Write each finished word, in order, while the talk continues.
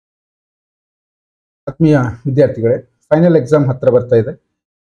ಆತ್ಮೀಯ ವಿದ್ಯಾರ್ಥಿಗಳೇ, final exam ಹತ್ರ ಬರ್ತಾ ಇದೆ.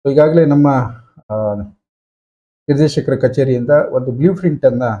 ಸೊ ಈಗಾಗಲೇ ನಮ್ಮ ಆ, ನಿರ್ದೇಶಕರ ಕಚೇರಿಯಿಂದ ಒಂದು ಬ್ಲೂ ಪ್ರಿಂಟ್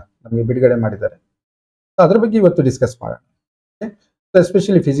ಅನ್ನ ನಮಗೆ ಬಿಡುಗಡೆ ಮಾಡಿದ್ದಾರೆ. ಸೊ ಅದ್ರ ಬಗ್ಗೆ ಇವತ್ತು ಡಿಸ್ಕಸ್ ಮಾಡೋಣ.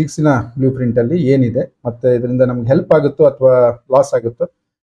 ಎಸ್ಪೆಷಲಿ ಫಿಸಿಕ್ಸ್ನ ಬ್ಲೂ ಪ್ರಿಂಟ್ ಅಲ್ಲಿ ಏನಿದೆ, ಮತ್ತೆ ಇದರಿಂದ ನಮ್ಗೆ ಹೆಲ್ಪ್ ಆಗುತ್ತೋ ಅಥವಾ ಲಾಸ್ ಆಗುತ್ತೋ,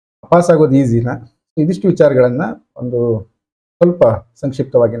 ಪಾಸ್ ಆಗೋದು ಈಸಿನಾ, ಇದಿಷ್ಟು ವಿಚಾರಗಳನ್ನ ಒಂದು ಸ್ವಲ್ಪ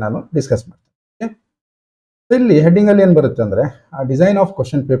ಸಂಕ್ಷಿಪ್ತವಾಗಿ ನಾನು ಡಿಸ್ಕಸ್ ಮಾಡ್ತೀನಿ. ಇಲ್ಲಿ ಹೆಡ್ಡಿಂಗ್ ಅಲ್ಲಿ ಏನ್ ಬರುತ್ತೆ ಅಂದ್ರೆ, ಡಿಸೈನ್ ಆಫ್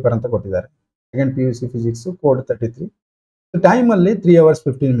ಕ್ವಶನ್ ಪೇಪರ್ ಅಂತ ಕೊಟ್ಟಿದ್ದಾರೆ. Second PUC physics code 33. Time ಅಲ್ಲಿ 3 hours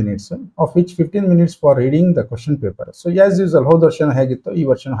 15 minutes, of which 15 minutes for reading the question paper. So as usual ಹೋದ ವರ್ಷ ಹೇಗಿತ್ತು ಈ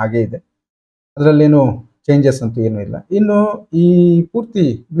ವರ್ಷನೂ ಹಾಗೆ ಇದೆ, ಅದರಲ್ಲೇನು ಚೇಂಜಸ್ ಅಂತೂ ಏನೂ ಇಲ್ಲ. ಇನ್ನು ಈ ಪೂರ್ತಿ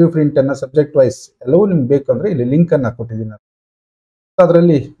ಬ್ಲೂ ಪ್ರಿಂಟ್ ಅನ್ನ ಸಬ್ಜೆಕ್ಟ್ ವೈಸ್ ಎಲ್ಲವೂ ನಿಮ್ಗೆ ಬೇಕು ಅಂದ್ರೆ ಇಲ್ಲಿ ಲಿಂಕ್ ಅನ್ನ ಕೊಟ್ಟಿದ್ದೀನಿ.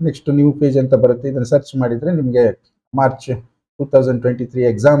 ಅದರಲ್ಲಿ ನೆಕ್ಸ್ಟ್ ನ್ಯೂ ಪೇಜ್ ಅಂತ ಬರುತ್ತೆ, ಇದನ್ನ ಸರ್ಚ್ ಮಾಡಿದ್ರೆ ನಿಮಗೆ ಮಾರ್ಚ್ 2023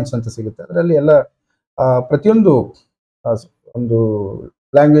 ಎಕ್ಸಾಮ್ಸ್ ಅಂತ ಸಿಗುತ್ತೆ. ಅದರಲ್ಲಿ ಎಲ್ಲ ಪ್ರತಿಯೊಂದು ಒಂದು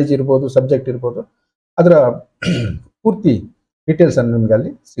ಲ್ಯಾಂಗ್ವೇಜ್ ಇರ್ಬೋದು, ಸಬ್ಜೆಕ್ಟ್ ಇರ್ಬೋದು, ಅದರ ಪೂರ್ತಿ ಡೀಟೇಲ್ಸ್ ಅನ್ನು ನಿಮ್ಗೆ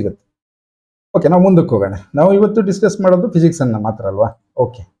ಅಲ್ಲಿ ಸಿಗುತ್ತೆ. ಓಕೆ, ನಾವು ಮುಂದಕ್ಕೆ ಹೋಗೋಣ. ನಾವು ಇವತ್ತು ಡಿಸ್ಕಸ್ ಮಾಡೋದು ಫಿಸಿಕ್ಸ್ ಅನ್ನ ಮಾತ್ರ ಅಲ್ವಾ?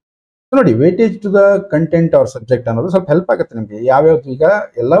 ಓಕೆ, ನೋಡಿ, weightage to the content R subject ಅನ್ನೋದು ಸ್ವಲ್ಪ ಹೆಲ್ಪ್ ಆಗುತ್ತೆ ನಿಮಗೆ. ಯಾವ್ಯಾವ್ದು ಈಗ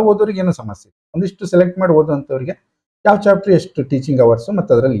ಎಲ್ಲ ಓದೋರಿಗೆ ಏನೋ ಸಮಸ್ಯೆ, ಒಂದಿಷ್ಟು ಸೆಲೆಕ್ಟ್ ಮಾಡಿ ಓದುವಂಥವ್ರಿಗೆ ಯಾವ ಚಾಪ್ಟರ್ ಎಷ್ಟು ಟೀಚಿಂಗ್ ಅವರ್ಸ್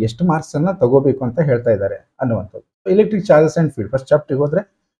ಮತ್ತು ಅದರಲ್ಲಿ ಎಷ್ಟು ಮಾರ್ಕ್ಸ್ ಅನ್ನ ತಗೋಬೇಕು ಅಂತ ಹೇಳ್ತಾ ಇದ್ದಾರೆ ಅನ್ನುವಂಥದ್ದು. Electric charges and field first ಚಾಪ್ಟರ್ಗೆ ಹೋದ್ರೆ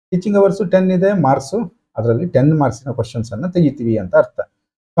ಟೀಚಿಂಗ್ ಅವರ್ಸು 10 ಇದೆ, ಮಾರ್ಕ್ಸು ಅದರಲ್ಲಿ 10 ಮಾರ್ಕ್ಸಿನ ಕ್ವಶನ್ಸ್ ಅನ್ನ ತೆಗಿತೀವಿ ಅಂತ ಅರ್ಥ.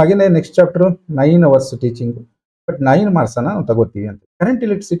 ಹಾಗೆಯೇ next chapter 9 hours teaching, but 9 marks ಅನ್ನ ನಾವು ತಗೋತೀವಿ ಅಂತ. Current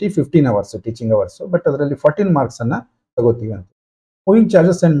electricity 15 hours teaching hours, but ಅದರಲ್ಲಿ 14 ಮಾರ್ಕ್ಸ್ ಅನ್ನ ತಗೋತೀವಿ ಅಂತ. Moving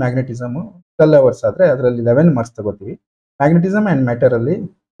charges and magnetism 12 hours ಆದ್ರೆ ಅದರಲ್ಲಿ 11 ಮಾರ್ಕ್ಸ್ ತಗೋತೀವಿ. ಮ್ಯಾಗ್ನೆಟಿಸಮ್ ಅಂಡ್ ಮ್ಯಾಟರ್ ಅಲ್ಲಿ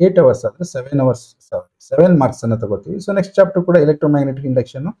 8 hours ಆದ್ರೆ 7 ಮಾರ್ಕ್ಸ್ ಅನ್ನ ತಗೋತೀವಿ. ಸೊ ನೆಕ್ಸ್ಟ್ ಚಾಪ್ಟರ್ ಕೂಡ ಎಲೆಕ್ಟ್ರೋಮ್ಯಾಗ್ನೆಟಿಕ್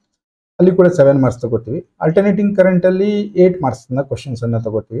ಇಂಡಕ್ಷನ್, ಅಲ್ಲಿ ಕೂಡ 7 ಮಾರ್ಕ್ಸ್ ತಗೋತೀವಿ. ಅಲ್ಟರ್ನೇಟಿಂಗ್ ಕರೆಂಟ್ ಅಲ್ಲಿ 8 ಮಾರ್ಕ್ಸ್ ಕ್ವಶನ್ಸ್ ಅನ್ನ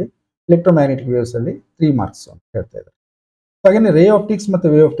ತಗೋತೀವಿ. ಎಲೆಕ್ಟ್ರೋಮ್ಯಾಗ್ನೆಟಿಕ್ ವೇವ್ಸ್ ಅಲ್ಲಿ 3 ಮಾರ್ಕ್ಸ್ ಅಂತ ಹೇಳ್ತಾ ಇದ್ದಾರೆ. ಹಾಗೆ ರೇ ಆಪ್ಟಿಕ್ಸ್ ಮತ್ತು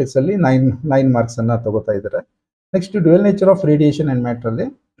ವೇವ್ ಆಪ್ಟಿಕ್ಸ್ ಅಲ್ಲಿ 9 ಮಾರ್ಕ್ಸ್ ಅನ್ನ ತಗೋತಾ ಇದ್ದಾರೆ. Next dual nature of radiation and matter ಅಲ್ಲಿ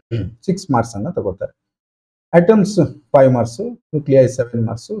 6 ಮಾರ್ಕ್ಸ್ ಅನ್ನ ತಗೋತಾರೆ. Items 5 marks, nuclei 7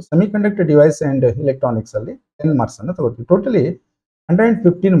 marks, semiconductor device and electronics ಅಲ್ಲಿ 10 ಮಾರ್ಕ್ಸ್ ಅನ್ನ ತಗೋತೀವಿ. ಟೋಟಲಿ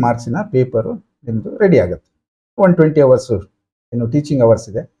 115 ಮಾರ್ಕ್ಸಿನ ಪೇಪರ್ ನಿಮ್ದು ರೆಡಿ ಆಗುತ್ತೆ. 120 hours ಏನು ಟೀಚಿಂಗ್ ಅವರ್ಸ್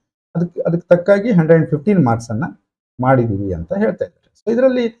ಇದೆ, ಅದಕ್ಕೆ ತಕ್ಕಾಗಿ 115 ಮಾರ್ಕ್ಸ್ ಅನ್ನ ಮಾಡಿದೀವಿ ಅಂತ ಹೇಳ್ತಾ ಇದ್ದಾರೆ. ಸೊ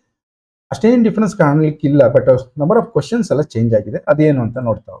ಇದರಲ್ಲಿ ಅಷ್ಟೇನು difference ಕಾಣಲಿಕ್ಕಿಲ್ಲ, but number of questions ಎಲ್ಲ ಚೇಂಜ್ ಆಗಿದೆ. ಅದೇನು ಅಂತ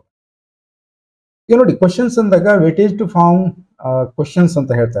ನೋಡ್ತಾ ಹೋಗಿ. ಈಗ ನೋಡಿ, ಕ್ವಶನ್ಸ್ ಅಂದಾಗ ವೇಟೇಜ್ ಟು ಫಾರ್ಮ್ ಕ್ವಶನ್ಸ್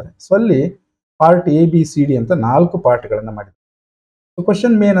ಅಂತ ಹೇಳ್ತಾರೆ. ಸೊ ಅಲ್ಲಿ ಪಾರ್ಟ್ ABCD ಅಂತ 4 ಪಾರ್ಟ್ಗಳನ್ನ ಮಾಡಿದ್ದಾರೆ.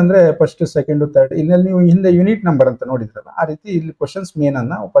 ಕ್ವಶನ್ ಮೇನ್ ಅಂದ್ರೆ ಫಸ್ಟ್, ಸೆಕೆಂಡ್, ಥರ್ಡ್. ಇಲ್ಲಿ ನೀವು ಹಿಂದೆ ಯೂನಿಟ್ ನಂಬರ್ ಅಂತ ನೋಡಿದ್ರಲ್ಲ, ಆ ರೀತಿ ಇಲ್ಲಿ ಕ್ವಶನ್ಸ್ ಮೇನ್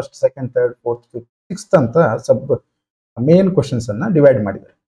ಅನ್ನ first, second, third, fourth, fifth, sixth ಅಂತ ಸಬ್ ಮೇನ್ ಕ್ವಶನ್ಸ್ ಅನ್ನ ಡಿವೈಡ್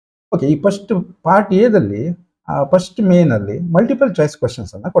ಮಾಡಿದ್ದಾರೆ. ಓಕೆ, ಈ ಫಸ್ಟ್ ಪಾರ್ಟ್ ಎದಲ್ಲಿ ಫಸ್ಟ್ ಮೇನ್ ಅಲ್ಲಿ ಮಲ್ಟಿಪಲ್ ಚಾಯ್ಸ್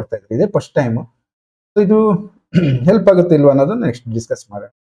ಕ್ವಶನ್ಸ್ ಅನ್ನ ಕೊಡ್ತಾ ಇದ್ದಾರೆ. ಇದೇ ಫಸ್ಟ್ ಟೈಮ್. ಸೊ ಇದು ಹೆಲ್ಪ್ ಆಗುತ್ತೆ ಇಲ್ವಾ ಅನ್ನೋದನ್ನ ನೆಕ್ಸ್ಟ್ ಡಿಸ್ಕಸ್ ಮಾಡೋಣ.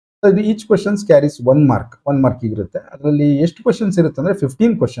 ಸೊ ಇದು ಈಚ್ ಕ್ವಶನ್ಸ್ ಕ್ಯಾರೀಸ್ 1 ಮಾರ್ಕ್ ಇರುತ್ತೆ. ಅದರಲ್ಲಿ ಎಷ್ಟು ಕ್ವಶನ್ಸ್ ಇರುತ್ತೆ ಅಂದ್ರೆ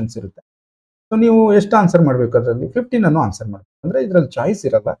 15 ಕ್ವಶನ್ಸ್ ಇರುತ್ತೆ. ಸೊ ನೀವು ಎಷ್ಟು ಆನ್ಸರ್ ಮಾಡಬೇಕು, ಅದರಲ್ಲಿ 15 ಅನ್ನು ಆನ್ಸರ್ ಮಾಡಬೇಕು. ಅಂದ್ರೆ ಇದರಲ್ಲಿ ಚಾಯ್ಸ್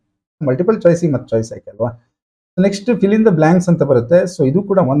ಇರಲ್ಲ, ಮಲ್ಟಿಪಲ್ ಚಾಯ್ಸಿಗೆ ಮತ್ತೆ ಚಾಯ್ಸ್ ಆಯ್ಕೆ ಅಲ್ವಾ. Next fill in the blanks ಅಂತ ಬರುತ್ತೆ. ಸೊ ಇದು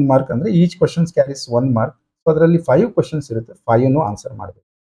ಕೂಡ 1 ಮಾರ್ಕ್, ಅಂದ್ರೆ each questions carries 1 mark. So ಅದರಲ್ಲಿ 5 ಕ್ವಶನ್ಸ್ ಇರುತ್ತೆ, 5 ಆನ್ಸರ್ ಮಾಡಬೇಕು.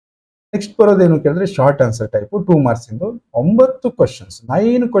 ನೆಕ್ಸ್ಟ್ ಬರೋದೇನು ಕೇಳಿದ್ರೆ ಶಾರ್ಟ್ ಆನ್ಸರ್ ಟೈಪ್ 2 ಮಾರ್ಕ್ಸ್ ಇಂದು 9 ಕ್ವಶನ್ಸ್,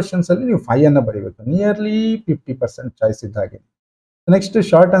 9 ಕ್ವಶನ್ಸ್ ಅಲ್ಲಿ ನೀವು 5 ಅನ್ನ ಬರೀಬೇಕು. ನಿಯರ್ಲಿ 50% ಚಾಯ್ಸ್ ಇದ್ದ ಹಾಗೆ. ನೆಕ್ಸ್ಟ್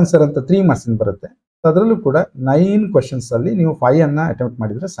ಶಾರ್ಟ್ ಆನ್ಸರ್ ಅಂತ 3 ಮಾರ್ಕ್ಸ್ ಇಂದ ಬರುತ್ತೆ. ಅದರಲ್ಲೂ ಕೂಡ 9 ಕ್ವಶನ್ಸ್ ಅಲ್ಲಿ ನೀವು 5 ಅನ್ನ ಅಟೆಂಪ್ಟ್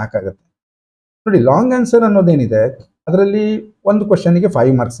ಮಾಡಿದ್ರೆ ಸಾಕಾಗುತ್ತೆ. ನೋಡಿ, ಲಾಂಗ್ ಆನ್ಸರ್ ಅನ್ನೋದೇನಿದೆ ಅದರಲ್ಲಿ ಒಂದು ಕ್ವಶನ್ಗೆ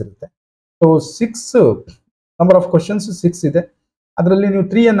 5 ಮಾರ್ಕ್ಸ್ ಇರುತ್ತೆ. ಸೊ 6 ನಂಬರ್ ಆಫ್ ಕ್ವಶನ್ಸ್ 6 ಇದೆ, ಅದರಲ್ಲಿ ನೀವು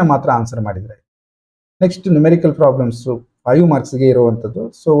 3 ಅನ್ನ ಮಾತ್ರ ಆನ್ಸರ್ ಮಾಡಿದ್ರೆ. ನೆಕ್ಸ್ಟ್ ನ್ಯೂಮೆರಿಕಲ್ ಪ್ರಾಬ್ಲಮ್ಸ್ 5 ಮಾರ್ಕ್ಸ್ಗೆ ಇರುವಂಥದ್ದು.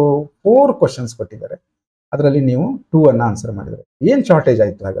 ಸೊ 4 ಕ್ವಶನ್ಸ್ ಕೊಟ್ಟಿದ್ದಾರೆ, ಅದರಲ್ಲಿ ನೀವು 2 ಅನ್ನ ಆನ್ಸರ್ ಮಾಡಿದ್ರೆ. ಏನು ಶಾರ್ಟೇಜ್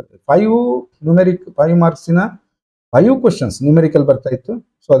ಆಯ್ತು ಹಾಗಾದ್ರೆ? 5 ಮಾರ್ಕ್ಸಿನ 5 ಕ್ವಶನ್ಸ್ ನ್ಯೂಮೆರಿಕಲ್ ಬರ್ತಾ ಇತ್ತು.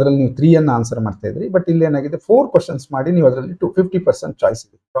 ಸೊ ಅದರಲ್ಲಿ ನೀವು 3 ಅನ್ನ ಆನ್ಸರ್ ಮಾಡ್ತಾ ಇದ್ರಿ. ಬಟ್ ಇಲ್ಲಿ ಏನಾಗಿದೆ, 4 ಕ್ವಶನ್ಸ್ ಮಾಡಿ ನೀವು ಅದರಲ್ಲಿ 50% ಚಾಯ್ಸ್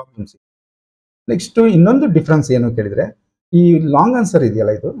ಇದೆ, ಪ್ರಾಬ್ಲಮ್ಸ್. ನೆಕ್ಸ್ಟ್ ಇನ್ನೊಂದು ಡಿಫ್ರೆನ್ಸ್ ಏನು ಕೇಳಿದ್ರೆ, ಈ ಲಾಂಗ್ ಆನ್ಸರ್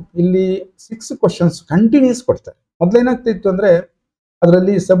ಇದೆಯಲ್ಲ, ಇದು ಇಲ್ಲಿ 6 ಕ್ವಶನ್ಸ್ ಕಂಟಿನ್ಯೂಸ್ ಕೊಡ್ತಾರೆ. ಮೊದಲೇನಾಗ್ತಿತ್ತು ಅಂದ್ರೆ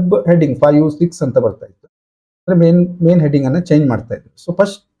ಅದರಲ್ಲಿ ಸಬ್ ಹೆಡಿಂಗ್ 5, 6 ಅಂತ ಬರ್ತಾ ಇತ್ತು. ಅಂದ್ರೆ ಮೇನ್ ಹೆಡಿಂಗ್ ಅನ್ನ ಚೇಂಜ್ ಮಾಡ್ತಾ ಇದ್ರು. So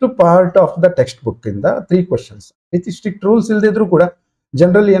first part of the text book ಇಂದ 3 ಕ್ವಶನ್ಸ್, ಸ್ಟ್ರಿಕ್ಟ್ ರೂಲ್ಸ್ ಇಲ್ಲದಿದ್ರು ಕೂಡ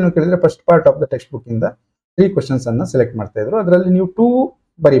ಜನರಲಿ ಏನು ಕೇಳಿದ್ರೆ first part of the text book ಇಂದ 3 ಕ್ವಶನ್ಸ್ ಅನ್ನ ಸೆಲೆಕ್ಟ್ ಮಾಡ್ತಾ ಇದ್ರು. ಅದರಲ್ಲಿ ನೀವು 2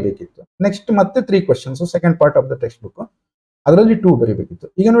 ಬರೀಬೇಕಿತ್ತು. ನೆಕ್ಸ್ಟ್ ಮತ್ತೆ 3 questions second part of the text book, ಅದರಲ್ಲಿ 2 ಬರೀಬೇಕಿತ್ತು.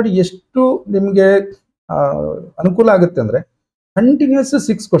 ಈಗ ನೋಡಿ ಎಷ್ಟು ನಿಮಗೆ ಅನುಕೂಲ ಆಗುತ್ತೆ ಅಂದ್ರೆ ಕಂಟಿನ್ಯೂಸ್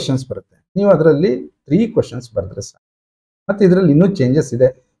 6 ಕ್ವಶನ್ಸ್ ಬರುತ್ತೆ, ನೀವು ಅದರಲ್ಲಿ 3 ಕ್ವಶನ್ಸ್ ಬರೆದ್ರೆ ಸಾಕು. ಮತ್ತೆ ಇದರಲ್ಲಿ ಇನ್ನೂ ಚೇಂಜಸ್ ಇದೆ,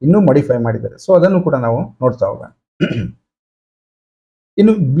 ಇನ್ನೂ ಮಾಡಿಫೈ ಮಾಡಿದ್ದಾರೆ. ಸೊ ಅದನ್ನು ಕೂಡ ನಾವು ನೋಡ್ತಾ ಹೋಗೋಣ.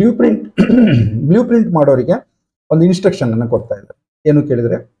 ಇನ್ನು ಬ್ಲೂ ಪ್ರಿಂಟ್ ಮಾಡೋರಿಗೆ ಒಂದು ಇನ್ಸ್ಟ್ರಕ್ಷನ್ ಅನ್ನು ಕೊಡ್ತಾ ಇದ್ದಾರೆ. ಏನು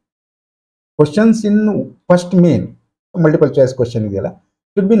ಕೇಳಿದ್ರೆ, questions in first main multiple choice question ಇದೆಯಲ್ಲ,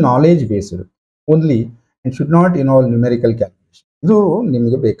 should be knowledge based. Only and should not involve numerical calculation. ಇದು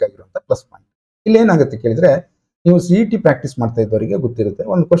ನಿಮಗೆ ಬೇಕಾಗಿರುವಂಥ ಪ್ಲಸ್ ಪಾಯಿಂಟ್. ಇಲ್ಲಿ ಏನಾಗುತ್ತೆ ಕೇಳಿದ್ರೆ, ನೀವು CET ಪ್ರಾಕ್ಟೀಸ್ ಮಾಡ್ತಾ ಇದ್ದವರಿಗೆ ಗೊತ್ತಿರುತ್ತೆ,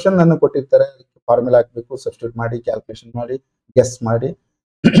 ಒಂದು ಕ್ವಶನ್ ಅನ್ನು ಕೊಟ್ಟಿರ್ತಾರೆ, ಫಾರ್ಮುಲಾ ಹಾಕಬೇಕು, ಸಬ್ಸ್ಟಿಟ್ಯೂಟ್ ಮಾಡಿ, ಕ್ಯಾಲ್ಕುಲೇಷನ್ ಮಾಡಿ, ಗೆಸ್ ಮಾಡಿ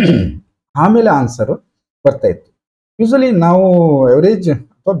ಆಮೇಲೆ ಆನ್ಸರ್ ಬರ್ತಾ ಇತ್ತು. ಯೂಶಲಿ ನಾವು ಎವರೇಜ್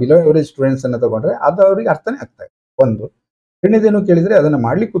ಅಥವಾ ಬಿಲೋ ಎವರೇಜ್ ಸ್ಟೂಡೆಂಟ್ಸ್ ಅನ್ನ ತಗೊಂಡ್ರೆ ಅದು ಅವ್ರಿಗೆ ಅರ್ಥನೇ ಆಗ್ತಾ ಇದೆ. ಒಂದು ಎರಡನೇದೇನು ಕೇಳಿದ್ರೆ ಅದನ್ನ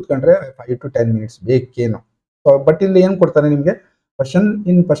ಮಾಡ್ಲಿಕ್ಕೆ ಕೂತ್ಕೊಂಡ್ರೆ 5 to 10 minutes ಬೇಕೇನು. ಬಟ್ ಇಲ್ಲಿ ಏನು ಕೊಡ್ತಾರೆ ನಿಮಗೆ, question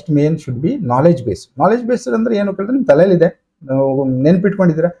in first main should be knowledge base. Knowledge base ಅಂದ್ರೆ ಏನು ಕೇಳಿದ್ರೆ ನಿಮ್ಮ ತಲೆಯಲ್ಲಿದೆ,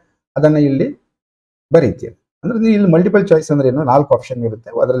 ನೆನ್ಪಿಟ್ಕೊಂಡಿದ್ದೀರಾ, ಅದನ್ನ ಇಲ್ಲಿ ಬರೀತೀರಿ. ಅಂದ್ರೆ ನೀವು ಇಲ್ಲಿ ಮಲ್ಟಿಪಲ್ ಚಾಯ್ಸ್ ಅಂದ್ರೆ ಏನು, 4 ಆಪ್ಷನ್ ಇರುತ್ತೆ,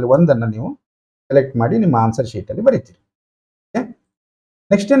 ಅದರಲ್ಲಿ ಒಂದನ್ನು ನೀವು ಸೆಲೆಕ್ಟ್ ಮಾಡಿ ನಿಮ್ಮ ಆನ್ಸರ್ ಶೀಟ್ ಅಲ್ಲಿ ಬರೀತೀರಿ.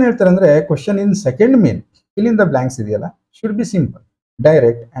 ನೆಕ್ಸ್ಟ್ ಏನ್ ಹೇಳ್ತಾರೆ ಅಂದ್ರೆ, question in second main fill in the blanks ಇದೆಯಲ್ಲ, should be simple,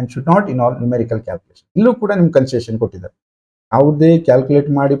 direct and should not involve numerical calculation. ಇಲ್ಲೂ ಕೂಡ ನಿಮ್ಗೆ ಕನ್ಸೆಷನ್ ಕೊಟ್ಟಿದ್ದಾರೆ, ಯಾವುದೇ ಕ್ಯಾಲ್ಕುಲೇಟ್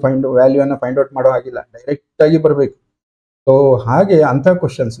ಮಾಡಿ ವ್ಯಾಲ್ಯೂ ಅನ್ನ ಫೈಂಡ್ ಔಟ್ ಮಾಡೋ ಹಾಗಿಲ್ಲ, ಡೈರೆಕ್ಟ್ ಆಗಿ ಬರಬೇಕು. ಸೊ ಹಾಗೆ ಅಂತ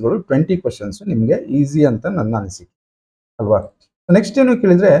ಕ್ವಶನ್ಸ್ಗಳು 20 ಕ್ವಶನ್ಸ್ ನಿಮಗೆ ಈಸಿ ಅಂತ ನನ್ನ ಅನಿಸಿಕೆ ಅಲ್ವಾ. ನೆಕ್ಸ್ಟ್ ಏನು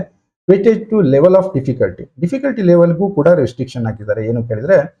ಕೇಳಿದ್ರೆ, weightage two level of difficulty ಲೆವೆಲ್ಗೂ ಕೂಡ ರೆಸ್ಟ್ರಿಕ್ಷನ್ ಹಾಕಿದ್ದಾರೆ. ಏನು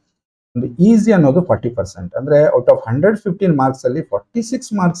ಕೇಳಿದ್ರೆ, ಒಂದು ಈಸಿ ಅನ್ನೋದು 40%, ಅಂದ್ರೆ ಔಟ್ ಆಫ್ 115 ಮಾರ್ಕ್ಸ್ ಅಲ್ಲಿ 46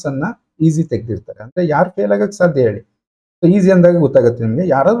 ಮಾರ್ಕ್ಸ್ ಅನ್ನ ಈಸಿ ತೆಗೆದಿರ್ತಾರೆ. ಅಂದ್ರೆ ಯಾರು ಫೇಲ್ ಆಗಕ್ಕೆ ಸಾಧ್ಯ ಹೇಳಿ. ಈಸಿ ಅಂದಾಗ ಗೊತ್ತಾಗುತ್ತೆ ನಿಮಗೆ,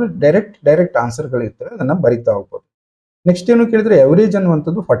 ಯಾರಾದ್ರೂ ಡೈರೆಕ್ಟ್ ಆನ್ಸರ್ಗಳು ಇರ್ತವೆ ಅದನ್ನ ಬರಿತಾ ಹೋಗ್ಬೋದು. ನೆಕ್ಸ್ಟ್ ಏನು ಕೇಳಿದ್ರೆ, ಎವರೇಜ್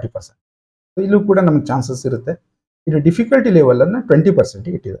ಅನ್ನುವಂಥದ್ದು 40%. ಇಲ್ಲೂ ಕೂಡ ನಮ್ಗೆ ಚಾನ್ಸಸ್ ಇರುತ್ತೆ. ಇದು ಡಿಫಿಕಲ್ಟಿ ಲೆವೆಲ್ ಅನ್ನ 20%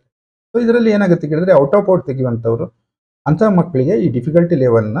 ಇಟ್ಟಿದ್ದಾರೆ. ಸೊ ಇದರಲ್ಲಿ ಏನಾಗುತ್ತೆ ಕೇಳಿದ್ರೆ, ಔಟ್ ಆಫ್ ಔಟ್ ತೆಗೆಯುವಂಥವ್ರು ಅಂತ ಮಕ್ಕಳಿಗೆ ಈ ಡಿಫಿಕಲ್ಟಿ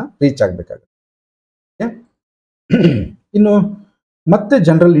ಲೆವೆಲ್ನ ರೀಚ್ ಆಗಬೇಕಾಗುತ್ತೆ. ಇನ್ನು ಮತ್ತೆ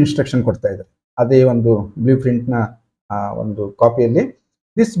ಜನರಲ್ ಇನ್ಸ್ಟ್ರಕ್ಷನ್ ಕೊಡ್ತಾ ಇದ್ದಾರೆ ಅದೇ ಒಂದು ಬ್ಲೂ ಪ್ರಿಂಟ್ನ ಒಂದು ಕಾಪಿಯಲ್ಲಿ.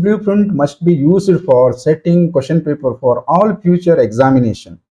 This blue print must be used for setting question paper for all future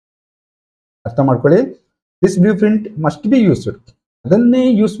examination. ಅರ್ಥ ಮಾಡ್ಕೊಳ್ಳಿ, this blue print must be used, ಅದನ್ನೇ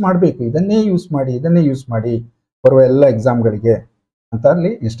ಯೂಸ್ ಮಾಡಬೇಕು, ಇದನ್ನೇ ಯೂಸ್ ಮಾಡಿ ಬರುವ ಎಲ್ಲ ಎಕ್ಸಾಮ್ಗಳಿಗೆ ಅಂತ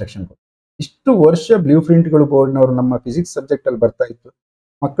ಅಲ್ಲಿ ಇನ್ಸ್ಟ್ರಕ್ಷನ್ ಕೊಡ್ತಾರೆ. ಇಷ್ಟು ವರ್ಷ ಬ್ಲೂ ಪ್ರಿಂಟ್ಗಳು ಬೋರ್ಡ್ನವರು ನಮ್ಮ ಫಿಸಿಕ್ಸ್ ಸಬ್ಜೆಕ್ಟ್ ಅಲ್ಲಿ ಬರ್ತಾ ಇತ್ತು.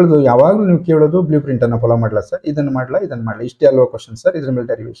 ಮಕ್ಕಳದು ಯಾವಾಗಲೂ ನೀವು ಕೇಳೋದು ಬ್ಲೂ ಪ್ರಿಂಟ್ ಅನ್ನು ಫಾಲೋ ಮಾಡಲ್ಲ ಸರ್, ಇದನ್ನು ಮಾಡಲ್ಲ, ಇಷ್ಟೇ ಅಲ್ವಾ ಕ್ವಶನ್ ಸರ್, ಇದ್ರ ಮೇಲೆ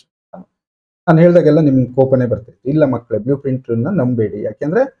ಡೆರಿವೇಶನ್. ನಾನು ಹೇಳಿದಾಗೆಲ್ಲ ನಿಮ್ಗೆ ಕೋಪನೆ ಬರ್ತಿತ್ತು. ಇಲ್ಲ ಮಕ್ಕಳೇ, ಬ್ಲೂ ಪ್ರಿಂಟ್ ನಂಬೇಡಿ,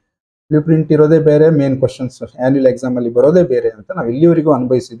 ಯಾಕೆಂದ್ರೆ ಬ್ಲೂ ಪ್ರಿಂಟ್ ಇರೋದೇ ಬೇರೆ, ಮೇನ್ ಕ್ವಶನ್ಸ್ ಆನ್ಯುವಲ್ ಎಕ್ಸಾಮ್ ಅಲ್ಲಿ ಬರೋದೇ ಬೇರೆ ಅಂತ ನಾವು ಇಲ್ಲಿವರೆಗೂ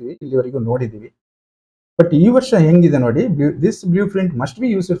ಅನುಭವಿಸಿದ್ವಿ, ಇಲ್ಲಿವರೆಗೂ ನೋಡಿದೀವಿ. ಬಟ್ ಈ ವರ್ಷ ಹೆಂಗಿದೆ ನೋಡಿ, this blue print must be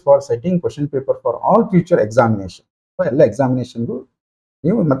used for setting question paper for all future examination. ಎಲ್ಲ ಎಕ್ಸಾಮಿನೇಷನ್ಗೂ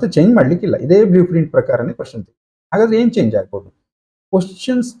ನೀವು ಮತ್ತೆ ಚೇಂಜ್ ಮಾಡ್ಲಿಕ್ಕಿಲ್ಲ, ಇದೇ ಬ್ಲೂ ಪ್ರಿಂಟ್ ಪ್ರಕಾರನೇ ಕ್ವಶನ್. ಹಾಗಾದ್ರೆ ಏನ್ ಚೇಂಜ್ ಆಗ್ಬೋದು,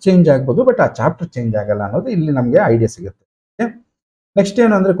 ಕ್ವಶನ್ಸ್ ಚೇಂಜ್ ಆಗ್ಬೋದು, ಬಟ್ ಆ ಚಾಪ್ಟರ್ ಚೇಂಜ್ ಆಗಲ್ಲ ಅನ್ನೋದು ಇಲ್ಲಿ ನಮಗೆ ಐಡಿಯಾ ಸಿಗುತ್ತೆ. ನೆಕ್ಸ್ಟ್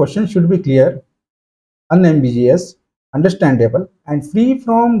ಏನು ಅಂದ್ರೆ, question should be clear, ಅನ್ಅಂಬಿಜಿಯಸ್, understandable and free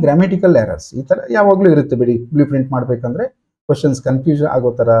from grammatical errors. ಈ ತರ ಯಾವಾಗಲೂ ಇರುತ್ತೆ ಬಿಡಿ, ಬ್ಲೂ ಪ್ರಿಂಟ್ ಮಾಡ್ಬೇಕಂದ್ರೆ ಕ್ವಶನ್ಸ್ ಕನ್ಫ್ಯೂಸ್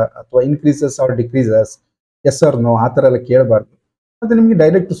ಆಗೋ ತರ ಅಥವಾ increases R decreases, S R no ಆ ತರ ಎಲ್ಲ ಕೇಳಬಾರ್ದು. ಮತ್ತೆ ನಿಮಗೆ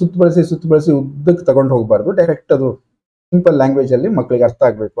ಡೈರೆಕ್ಟ್ ಸುತ್ತು ಬಳಸಿ ಉದ್ದಕ್ಕೆ ತಗೊಂಡು ಹೋಗಬಾರ್ದು, ಡೈರೆಕ್ಟ್ ಅದು ಸಿಂಪಲ್ ಲ್ಯಾಂಗ್ವೇಜ್ ಅಲ್ಲಿ ಮಕ್ಕಳಿಗೆ ಅರ್ಥ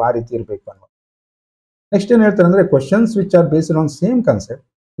ಆಗಬೇಕು, ಆ ರೀತಿ ಇರಬೇಕು ಅನ್ನೋ. ನೆಕ್ಸ್ಟ್ ಏನ್ ಹೇಳ್ತಾರೆ ಅಂದ್ರೆ, questions which are based on same concept,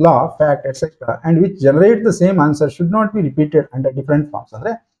 law, fact et cetera and which generate the same answer should not be repeated under different forms.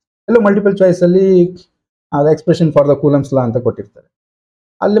 ಅಂದ್ರೆ ಎಲ್ಲೋ ಮಲ್ಟಿಪಲ್ ಚಾಯ್ಸ್ ಅಲ್ಲಿ ಎಕ್ಸ್ಪ್ರೆಷನ್ ಫಾರ್ ದ ಕೂಲಮ್ಸ್ ಲಾ ಅಂತ ಕೊಟ್ಟಿರ್ತಾರೆ,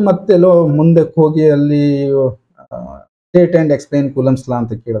 ಅಲ್ಲಿ ಮತ್ತೆ ಎಲ್ಲೋ ಮುಂದಕ್ಕೆ ಹೋಗಿ ಅಲ್ಲಿ ಸ್ಟೇಟ್ ಅಂಡ್ ಎಕ್ಸ್ಪ್ಲೇನ್ ಕೂಲಮ್ಸ್ ಲಾ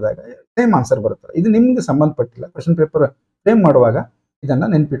ಅಂತ ಕೇಳಿದಾಗ ಸೇಮ್ ಆನ್ಸರ್ ಬರುತ್ತೆ. ಇದು ನಿಮ್ಗೆ ಸಂಬಂಧಪಟ್ಟಿಲ್ಲ, ಕ್ವಶನ್ ಪೇಪರ್ ಫ್ರೇಮ್ ಮಾಡುವಾಗ ಇದನ್ನ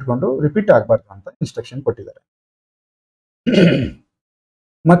ನೆನ್ಪಿಟ್ಕೊಂಡು ರಿಪೀಟ್ ಆಗಬಾರ್ದು ಅಂತ ಇನ್ಸ್ಟ್ರಕ್ಷನ್ ಕೊಟ್ಟಿದ್ದಾರೆ.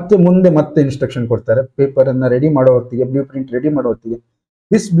 ಮತ್ತೆ ಇನ್ಸ್ಟ್ರಕ್ಷನ್ ಕೊಡ್ತಾರೆ, ಪೇಪರ್ ಅನ್ನ ರೆಡಿ ಮಾಡೋ ಹೊತ್ತಿಗೆ, ಬ್ಲೂ ಪ್ರಿಂಟ್ ರೆಡಿ ಮಾಡೋ ಹೊತ್ತಿಗೆ,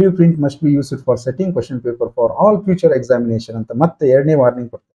 this blue print must be used for setting question paper for all future examination ಅಂತ ಮತ್ತೆ ಎರಡನೇ ವಾರ್ನಿಂಗ್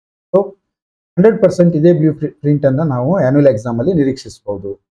ಕೊಡ್ತಾರೆ. ಸೊ 100% ಇದೇ ಬ್ಲೂ ಪ್ರಿಂಟ್ ಅನ್ನ ನಾವು ಆನ್ಯುವಲ್ ಎಕ್ಸಾಮ್ ಅಲ್ಲಿ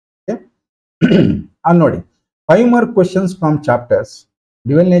ನಿರೀಕ್ಷಿಸಬಹುದು. ನೋಡಿ, 5 mark questions from chapters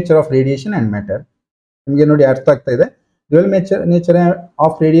dual nature of radiation and matter. ನಿಮಗೆ ನೋಡಿ ಅರ್ಥ ಆಗ್ತಾ ಇದೆ, dual nature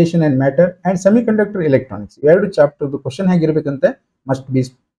of radiation and matter and semiconductor electronics, ಎರಡು ಚಾಪ್ಟರ್ದು question ಹೇಗಿರ್ಬೇಕಂತೆ, must be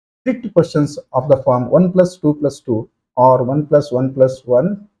strict questions of the form 1 + 2 + 2 or 1 + 1 + 1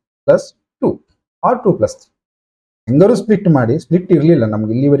 + 2 or 2 + 3. ಹೆಂಗಾರು split ಇರಲಿಲ್ಲ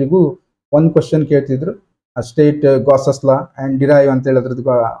ನಮ್ಗೆ ಇಲ್ಲಿವರೆಗೂ. ಒಂದು question ಕೇಳ್ತಿದ್ರು, state ಗಾಸಸ್ law and derive ಅಂತ ಹೇಳಿದ್ರದ್ದು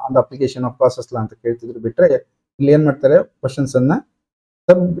ಆನ್ ದ ಅಪ್ಲಿಕೇಶನ್ ಆಫ್ ಗಾಸಸ್ ಲಾ ಅಂತ ಕೇಳ್ತಿದ್ರು. ಬಿಟ್ರೆ ಇಲ್ಲಿ ಏನ್ ಮಾಡ್ತಾರೆ, ಕ್ವಶನ್ಸ್ ಅನ್ನ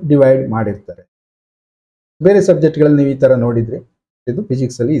ಸಬ್ ಡಿವೈಡ್ ಮಾಡಿರ್ತಾರೆ. ಬೇರೆ ಸಬ್ಜೆಕ್ಟ್ಗಳಲ್ಲಿ ನೀವು ಈ ತರ ನೋಡಿದ್ರಿ, ಇದು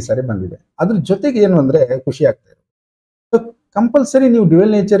ಫಿಸಿಕ್ಸ್ ಅಲ್ಲಿ ಈ ಸಾರಿ ಬಂದಿದೆ. ಅದ್ರ ಜೊತೆಗೆ ಏನು ಅಂದ್ರೆ ಖುಷಿ ಆಗ್ತಾ ಇದೆ, ಕಂಪಲ್ಸರಿ ನೀವು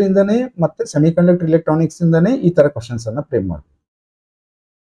ಡ್ಯುಯಲ್ ನೇಚರ್ ಇಂದಾನೆ ಮತ್ತೆ ಸೆಮಿಕಂಡಕ್ಟರ್ ಎಲೆಕ್ಟ್ರಾನಿಕ್ಸ್ ಇಂದಾನೆ ಈ ತರ ಕ್ವಶನ್ಸ್ ಅನ್ನ ಫ್ರೇಮ್ ಮಾಡಬೇಕು.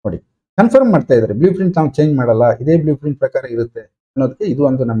 ನೋಡಿ, ಕನ್ಫರ್ಮ್ ಮಾಡ್ತಾ ಇದ್ದಾರೆ, ಬ್ಲೂ ಪ್ರಿಂಟ್ ನಾವು ಚೇಂಜ್ ಮಾಡಲ್ಲ, ಇದೇ ಬ್ಲೂ ಪ್ರಿಂಟ್ ಪ್ರಕಾರ ಇರುತ್ತೆ ಅನ್ನೋದಕ್ಕೆ ಇದು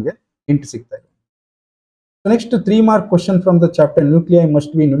ಒಂದು ನಮಗೆ ಹಿಂಟ್ ಸಿಗ್ತಾ ಇದೆ. Next 3 mark question from the chapter nuclei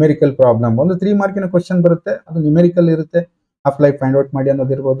must be numerical problem. ಒಂದು 3 ಮಾರ್ಕಿನ ಕ್ವಶನ್ ಬರುತ್ತೆ, ಅದು ನ್ಯೂಮೆರಿಕಲ್ ಇರುತ್ತೆ. ಹಾಫ್ ಲೈಫ್ ಫೈಂಡ್ ಔಟ್ ಮಾಡಿ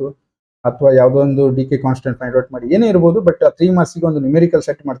ಅನ್ನೋದಿರ್ಬೋದು, ಅಥವಾ ಯಾವುದೋ ಒಂದು ಡಿಕೆ ಕಾನ್ಸ್ಟೆಂಟ್ ಫೈಂಡ್ ಔಟ್ ಮಾಡಿ, ಏನೇ ಇರ್ಬೋದು. ಬಟ್ 3 ಮಾರ್ಕ್ಸ್ಗೆ ಒಂದು ನ್ಯೂಮೆರಿಕಲ್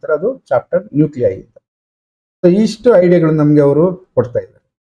ಸೆಟ್ ಮಾಡ್ತಾರೆ, ಅದು ಚಾಪ್ಟರ್ ನ್ಯೂಕ್ಲಿಯೈ ಅಂತ. ಸೊ ಇಷ್ಟು ಐಡಿಯಾಗಳು ನಮಗೆ ಅವರು ಕೊಡ್ತಾ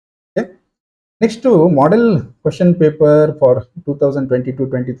ಇದ್ದಾರೆ. Next model question paper for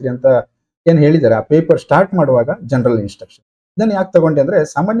 2022-23 ಅಂತ ಏನ್ ಹೇಳಿದ್ದಾರೆ, ಆ ಪೇಪರ್ ಸ್ಟಾರ್ಟ್ ಮಾಡುವಾಗ ಜನರಲ್ ಇನ್ಸ್ಟ್ರಕ್ಷನ್. ಇದನ್ನು ಯಾಕೆ ತಗೊಂಡೆ ಅಂದ್ರೆ,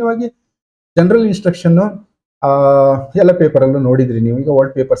 ಸಾಮಾನ್ಯವಾಗಿ ಜನರಲ್ ಇನ್ಸ್ಟ್ರಕ್ಷನ್ ಎಲ್ಲ ಪೇಪರ್ ಅಲ್ಲೂ ನೋಡಿದ್ರಿ ನೀವು, ಈಗ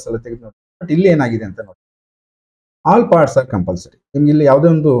ಓಲ್ಡ್ ಪೇಪರ್ಸ್ ಎಲ್ಲ ತೆಗೆದು ನೋಡಿ. ಬಟ್ ಇಲ್ಲಿ ಏನಾಗಿದೆ ಅಂತ ನೋಡಿ, ಆಲ್ ಪಾರ್ಟ್ಸ್ ಆರ್ ಕಂಪಲ್ಸರಿ. ನಿಮ್ಗೆ ಇಲ್ಲಿ ಯಾವುದೇ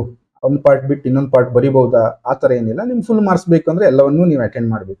ಒಂದು ಪಾರ್ಟ್ ಬಿಟ್ಟು ಇನ್ನೊಂದು ಪಾರ್ಟ್ ಬರಿಬಹುದಾ, ಆ ತರ ಏನಿಲ್ಲ. ನಿಮ್ಗೆ ಫುಲ್ ಮಾರ್ಕ್ಸ್ ಬೇಕು ಅಂದ್ರೆ ಎಲ್ಲವನ್ನೂ ನೀವು ಅಟೆಂಡ್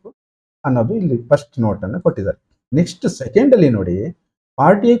ಮಾಡಬೇಕು ಅನ್ನೋದು ಇಲ್ಲಿ ಫಸ್ಟ್ ನೋಟ್ ಅನ್ನು ಕೊಟ್ಟಿದ್ದಾರೆ. ನೆಕ್ಸ್ಟ್ ಸೆಕೆಂಡ್ ಅಲ್ಲಿ ನೋಡಿ,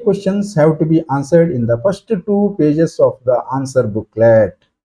 part A questions have to be answered in the first 2 pages of the answer booklet.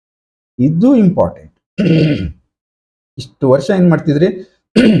 ಇದು ಇಂಪಾರ್ಟೆಂಟ್. ಇಷ್ಟು ವರ್ಷ ಏನ್ ಮಾಡ್ತಿದ್ರಿ,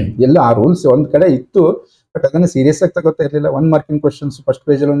 ಎಲ್ಲ ಆ ರೂಲ್ಸ್ ಒಂದ್ ಕಡೆ ಇತ್ತು, ಬಟ್ ಅದನ್ನ ಸೀರಿಯಸ್ ಆಗಿ ತಗೋತಾ ಇರ್ಲಿಲ್ಲ. 1 ಮಾರ್ಕಿಂಗ್ ಕ್ವಶನ್ಸ್ ಫಸ್ಟ್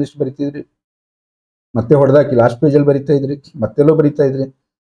ಪೇಜ್ ಅಲ್ಲಿ ಒಂದಿಷ್ಟು ಬರೀತಿದ್ರಿ, ಮತ್ತೆ ಹೊಡೆದಾಕಿ ಲಾಸ್ಟ್ ಪೇಜ್ ಅಲ್ಲಿ ಬರೀತಾ ಇದ್ರಿ, ಮತ್ತೆಲ್ಲೋ ಬರೀತಾ ಇದ್ರಿ,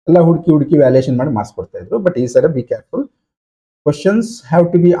 ಎಲ್ಲ ಹುಡುಕಿ ವ್ಯಾಲ್ಯೂಯೇಷನ್ ಮಾಡಿ ಮಾರ್ಕ್ಸ್ ಕೊಡ್ತಾ ಇದ್ರು. ಬಟ್ ಈ ಸಲ be careful. Questions have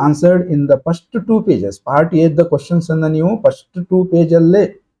to be answered in the first 2 pages. Part A the questions ಅನ್ನ ನೀವು ಫಸ್ಟ್ 2 page ಅಲ್ಲೇ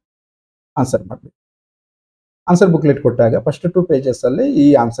ಆನ್ಸರ್ ಮಾಡಬೇಕು. ಆನ್ಸರ್ ಬುಕ್ಲೆಟ್ ಕೊಟ್ಟಾಗ ಫಸ್ಟ್ 2 pages ಅಲ್ಲಿ ಈ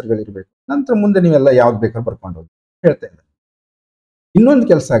ಆನ್ಸರ್ಗಳಿರ್ಬೇಕು. ನಂತರ ಮುಂದೆ ನೀವೆಲ್ಲ ಯಾವ್ದು ಬೇಕಾದ್ರೂ ಬರ್ಕೊಂಡು ಹೋಗಿ ಹೇಳ್ತಾ ಇದ್ದಾರೆ. ಇನ್ನೊಂದು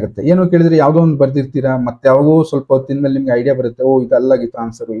ಕೆಲಸ ಆಗುತ್ತೆ, ಏನೋ ಕೇಳಿದ್ರೆ ಯಾವುದೋ ಒಂದು ಬರ್ದಿರ್ತೀರಾ, ಮತ್ತೆ ಯಾವಾಗೋ ಸ್ವಲ್ಪ ಹೊತ್ತಿನ ಮೇಲೆ ನಿಮ್ಗೆ ಐಡಿಯಾ ಬರುತ್ತೆ, ಓ ಇದಲ್ಲಾಗಿತ್ತು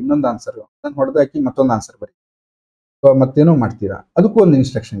ಆನ್ಸರು, ಇನ್ನೊಂದು ಆನ್ಸರ್ ಹೊಡೆದಾಕಿ ಮತ್ತೊಂದು ಆನ್ಸರ್ ಬರೀ, ಮತ್ತೇನೋ ಮಾಡ್ತೀರಾ. ಅದಕ್ಕೂ ಒಂದು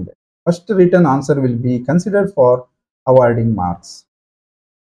ಇನ್ಸ್ಟ್ರಕ್ಷನ್ ಇದೆ. First return answer will be considered for awarding marks.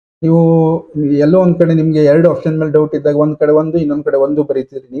 ನೀವು ಎಲ್ಲೋ ಒಂದ್ ಕಡೆ ನಿಮ್ಗೆ 2 ಆಪ್ಷನ್ ಮೇಲೆ ಡೌಟ್ ಇದ್ದಾಗ ಒಂದ್ ಕಡೆ ಒಂದು ಇನ್ನೊಂದ್ ಕಡೆ ಒಂದು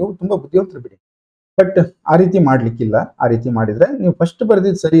ಬರೀತೀರಿ, ನೀವು ತುಂಬಾ ಬುದ್ಧಿವಂತರು ಬಿಡಿ. ಬಟ್ ಆ ರೀತಿ ಮಾಡ್ಲಿಕ್ಕಿಲ್ಲ. ಆ ರೀತಿ ಮಾಡಿದ್ರೆ ನೀವು ಫಸ್ಟ್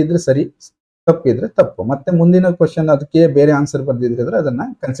ಬರ್ದಿದ್ದು ಸರಿ ಇದ್ರೆ ಸರಿ, ತಪ್ಪಿದ್ರೆ ತಪ್ಪು, ಮತ್ತೆ ಮುಂದಿನ ಕ್ವಶನ್ ಅದಕ್ಕೆ ಬೇರೆ ಆನ್ಸರ್ ಬರ್ದಿದ್ರೆ ಅದನ್ನ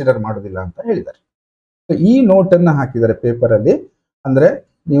ಕನ್ಸಿಡರ್ ಮಾಡೋದಿಲ್ಲ ಅಂತ ಹೇಳಿದ್ದಾರೆ. ಈ ನೋಟ್ ಅನ್ನ ಹಾಕಿದ್ದಾರೆ ಪೇಪರ್ ಅಲ್ಲಿ, ಅಂದ್ರೆ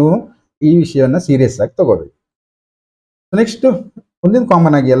ನೀವು ಈ ವಿಷಯವನ್ನ ಸೀರಿಯಸ್ ಆಗಿ ತಗೋಬೇಕು. ನೆಕ್ಸ್ಟ್ ಮುಂದಿನ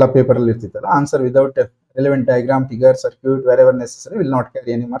ಕಾಮನ್ ಆಗಿ ಎಲ್ಲ ಪೇಪರ್ ಅಲ್ಲಿ ಇರ್ತಿತ್ತಲ್ಲ, answer without relevant diagram, figure, circuit, wherever necessary will not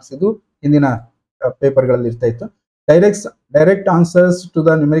carry any marks. ಇದು ಹಿಂದಿನ ಪೇಪರ್ಗಳಲ್ಲಿ ಇರ್ತಾ ಇತ್ತು. Direct answers to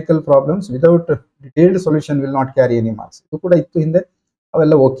the numerical problems without detailed solution will not carry any marks. ಇದು ಕೂಡ ಇತ್ತು ಹಿಂದೆ,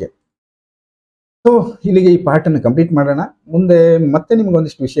 ಅವೆಲ್ಲ ಓಕೆ. ಸೊ ಇಲ್ಲಿಗೆ ಈ ಪಾರ್ಟ್ ಅನ್ನು ಕಂಪ್ಲೀಟ್ ಮಾಡೋಣ. ಮುಂದೆ ಮತ್ತೆ ನಿಮ್ಗೆ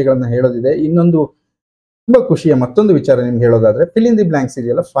ಒಂದಿಷ್ಟು ವಿಷಯಗಳನ್ನ ಹೇಳೋದಿದೆ. ಇನ್ನೊಂದು ತುಂಬಾ ಖುಷಿಯ ಮತ್ತೊಂದು ವಿಚಾರ ನಿಮ್ಗೆ ಹೇಳೋದಾದ್ರೆ, ಫಿಲ್ ಇನ್ ದಿ ಬ್ಲಾಂಕ್ಸ್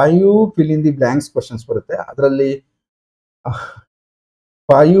ಇದೆಯಲ್ಲ, 5 fill in the blanks questions ಬರುತ್ತೆ. ಅದರಲ್ಲಿ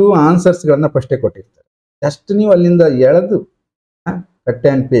 5 ಆನ್ಸರ್ಸ್ ಗಳನ್ನ ಫಸ್ಟೇ ಕೊಟ್ಟಿರ್ತಾರೆ. ಜಸ್ಟ್ ನೀವು ಅಲ್ಲಿಂದ ಎಳೆದು ಕಟ್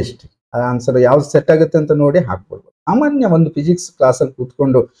ಅಂಡ್ ಪೇಸ್ಟ್ ಆನ್ಸರ್ ಯಾವ್ದು ಸೆಟ್ ಆಗುತ್ತೆ ಅಂತ ನೋಡಿ ಹಾಕ್ಬೋದು. ಸಾಮಾನ್ಯ ಒಂದು ಫಿಸಿಕ್ಸ್ ಕ್ಲಾಸಲ್ಲಿ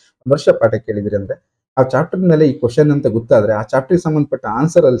ಕೂತ್ಕೊಂಡು 1 ವರ್ಷ ಪಾಠ ಕೇಳಿದ್ರಿ ಅಂದ್ರೆ, ಆ ಚಾಪ್ಟರ್ ಮೇಲೆ ಈ ಕ್ವಶನ್ ಅಂತ ಗೊತ್ತಾದ್ರೆ ಆ ಚಾಪ್ಟರ್ಗೆ ಸಂಬಂಧಪಟ್ಟ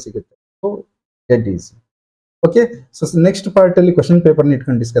ಆನ್ಸರ್ ಅಲ್ಲಿ ಸಿಗುತ್ತೆ. So dead easy. Okay, so next part ಅಲ್ಲಿ ಕ್ವಶನ್ ಪೇಪರ್ನ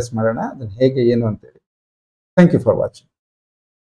ಇಟ್ಕೊಂಡು ಡಿಸ್ಕಸ್ ಮಾಡೋಣ, ಅದನ್ನ ಹೇಗೆ ಏನು ಅಂತೇಳಿ. Thank you for watching.